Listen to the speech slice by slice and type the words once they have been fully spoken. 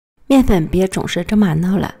面粉别总是蒸馒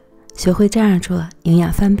头了，学会这样做，营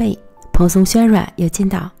养翻倍，蓬松暄软又筋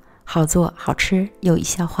道，好做好吃又易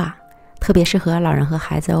消化，特别适合老人和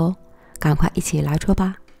孩子哦。赶快一起来做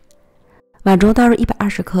吧！碗中倒入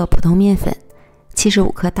120克普通面粉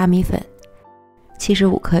，75克大米粉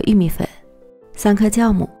，75克玉米粉，3克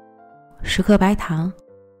酵母，10克白糖，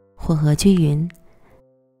混合均匀。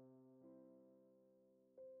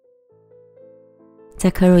再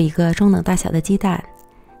磕入一个中等大小的鸡蛋，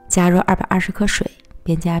加入220克水，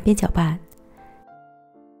边加边搅拌。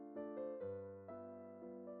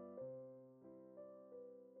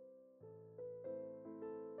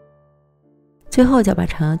最后搅拌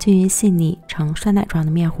成均匀细腻呈酸奶状的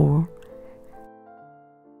面糊。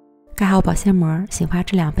盖好保鲜膜，醒发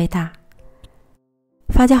至2倍大。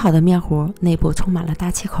发酵好的面糊内部充满了大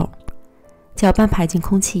气孔，搅拌排进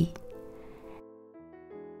空气。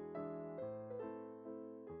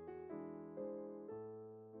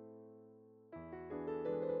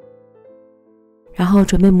然后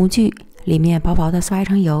准备模具，里面薄薄的刷一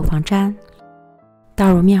层油防粘。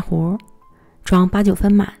倒入面糊，装8、9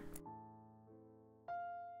分满。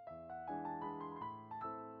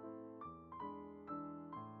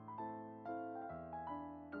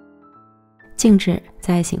静置，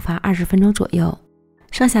再醒发20分钟左右。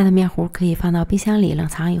剩下的面糊可以放到冰箱里冷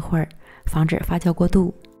藏一会儿，防止发酵过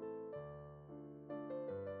度。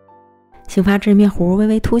醒发至面糊微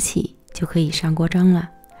微凸起，就可以上锅蒸了。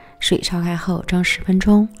水烧开后蒸10分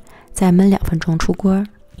钟，再焖2分钟出锅。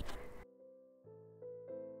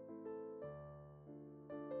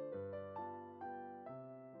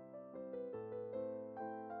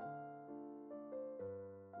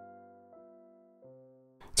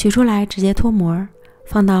取出来直接脱模，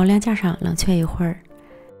放到晾架上冷却一会儿。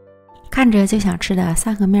看着就想吃的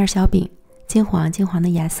3合面小饼，金黄金黄的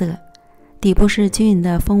颜色，底部是均匀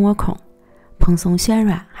的蜂窝孔，蓬松暄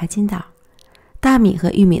软还筋道。大米和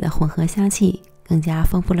玉米的混合香气更加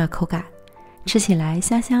丰富了口感，吃起来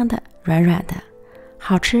香香的软软的，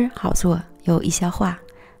好吃好做又易消化，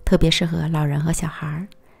特别适合老人和小孩。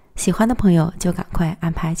喜欢的朋友就赶快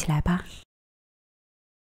安排起来吧。